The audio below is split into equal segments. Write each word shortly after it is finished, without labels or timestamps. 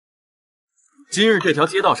今日这条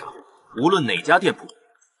街道上，无论哪家店铺，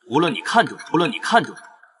无论你看中的，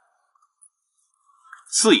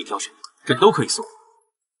肆意挑选，朕都可以送。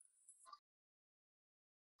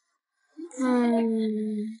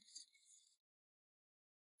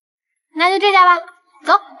那就这家吧，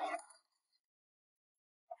走。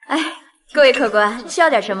哎，各位客官，需要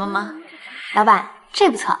点什么吗？老板，这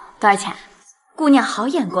不错，多少钱？姑娘好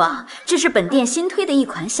眼光，这是本店新推的一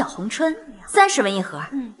款小红春，30文一盒，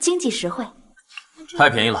经济实惠。太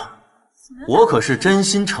便宜了，我可是真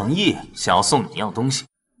心诚意想要送你一样东西，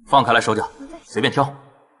放开来手脚，随便挑。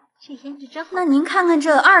这胭脂真好。那您看看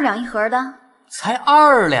这2两一盒的，才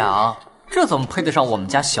2两，这怎么配得上我们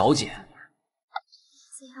家小姐？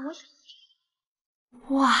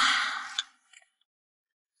哇，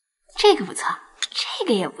这个不错，这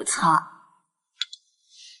个也不错，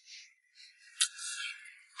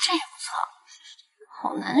这也不错，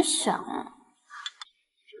好难选啊。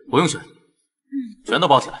不用选，全都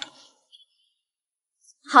包起来。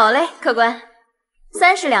好嘞，客官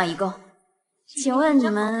，30两一共。请问你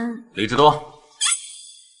们？李志多。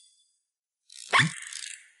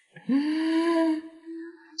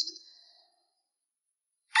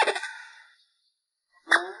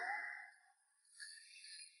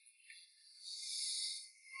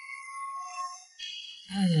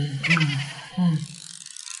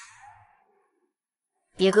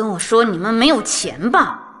别跟我说你们没有钱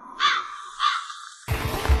吧？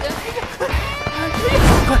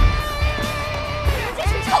这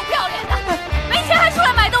群臭不要脸的，没钱还出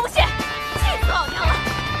来买东西，气死老娘了！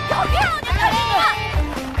有病啊你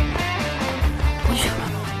们！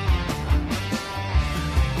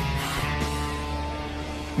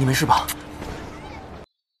你没事吧？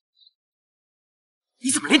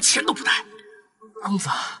你怎么连钱都不带？公子，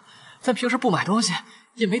咱平时不买东西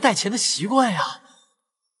也没带钱的习惯呀。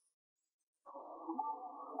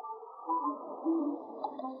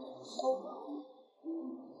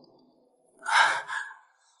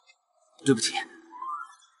对不起，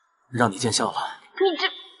让你见笑了。你这，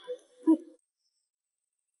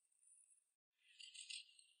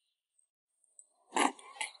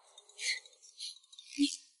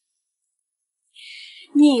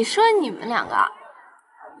你说你们两个，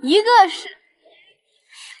一个是，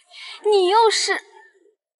你又是，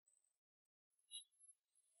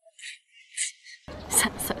算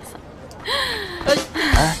了，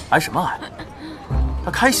哎，挨什么挨？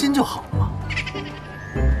他开心就好了嘛。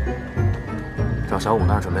赵小五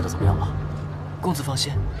那儿准备的怎么样了？公子放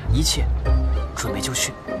心，一切准备就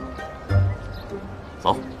绪。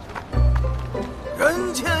走。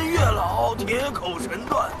人前月老，铁口神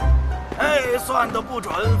断，哎，算得不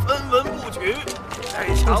准，分文不取。哎，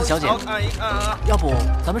公子小姐，看一看啊，要不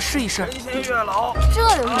咱们试一试？人前月老，这有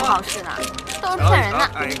什么好事的？都是骗人的。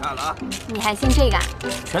看一看了，你还信这个？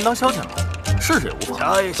全当消遣了，试试也无妨。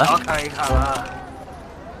瞧一瞧，看一看了。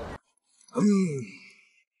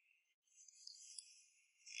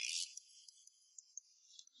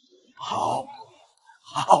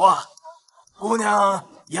好啊，姑娘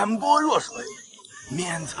眼波若水，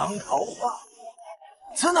面藏桃花，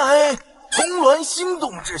此乃红鸾心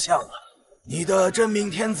动之相啊！你的真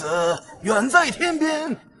命天子远在天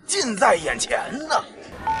边，近在眼前呢。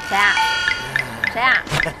谁啊？谁啊？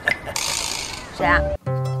谁啊？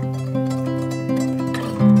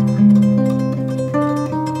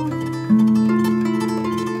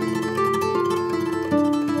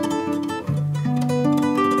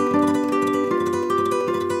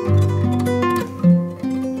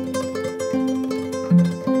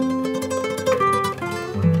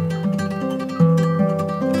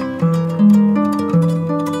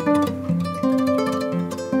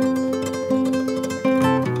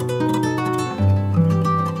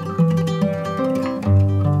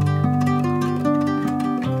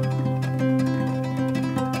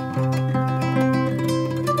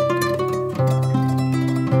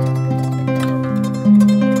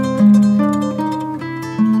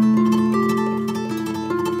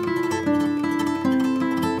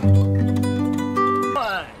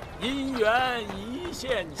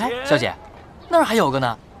小姐，那儿还有个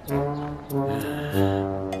呢，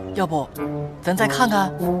要不咱再看看？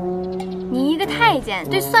你一个太监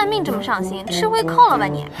对算命这么上心，吃回扣了吧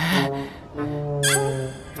你？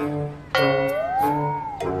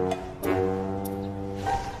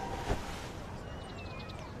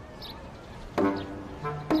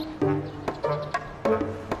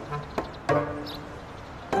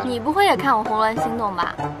你不会也看我红鸾心动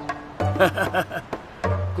吧？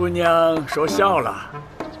姑娘说笑了，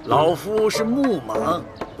老夫是木盲，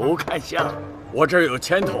不看相。我这儿有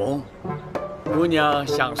签筒，姑娘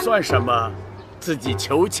想算什么，自己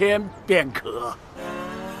求签便可。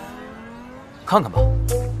看看吧，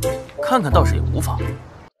看看倒是也无妨。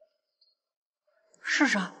试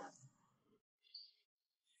试。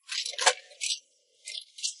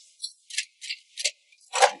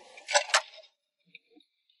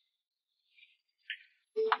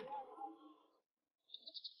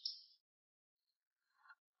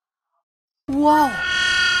哇哦，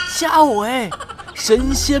佳偶哎，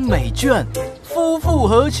神仙美眷，夫复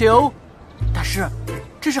何求？大师，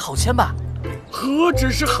这是好签吧？何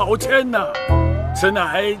止是好签呐，此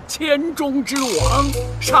乃签中之王，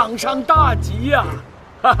上上大吉呀！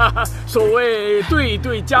哈哈哈，所谓对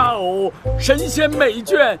对佳偶，神仙美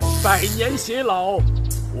眷，百年偕老，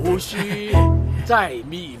无需再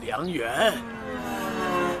觅良缘。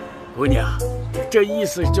姑娘，这意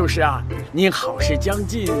思就是啊，你好事将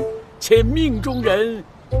近，且命中人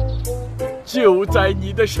就在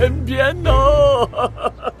你的身边呢。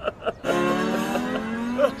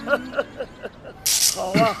好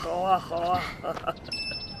啊，好啊，好啊！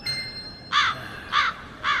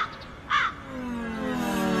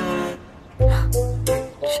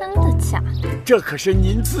真的假的？这可是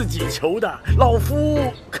您自己求的，老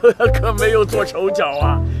夫可没有做手脚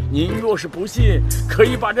啊！您若是不信，可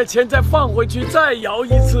以把这钱再放回去，再摇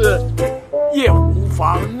一次，也无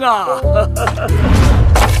妨啊。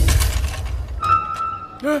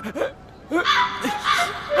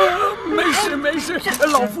没事没事，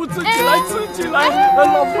老夫自己来，自己来，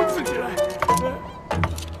老夫自己来。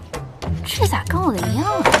这咋跟我的一样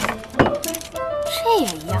啊？这也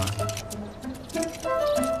一样。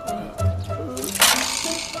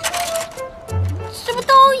这不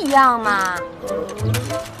都一样吗？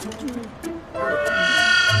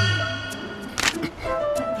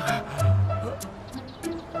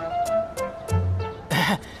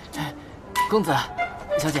公子，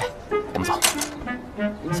小姐，我们走。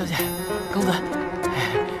小姐，公子。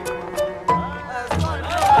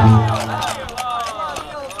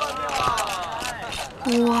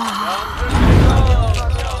哇！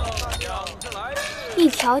一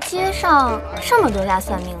条街上这么多家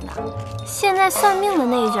算命的，现在算命的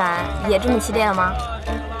那盏也这么齐烈了吗？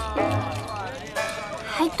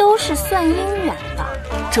还都是算姻缘的。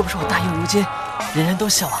这不是我大应如今，人人都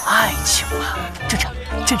向往爱情吗？正常，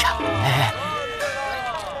正常。哎，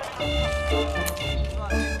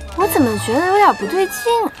我怎么觉得有点不对劲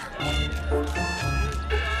啊？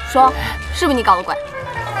说，是不是你搞的鬼？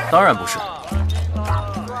当然不是，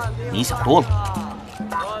你想多了。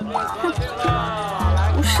哼，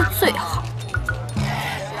不是最好。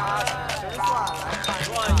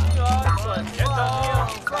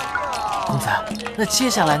公子，那接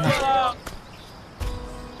下来呢？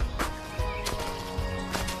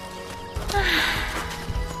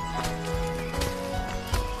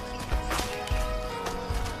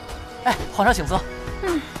哎，皇上请坐。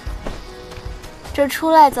这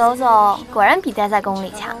出来走走，果然比待在宫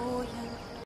里强。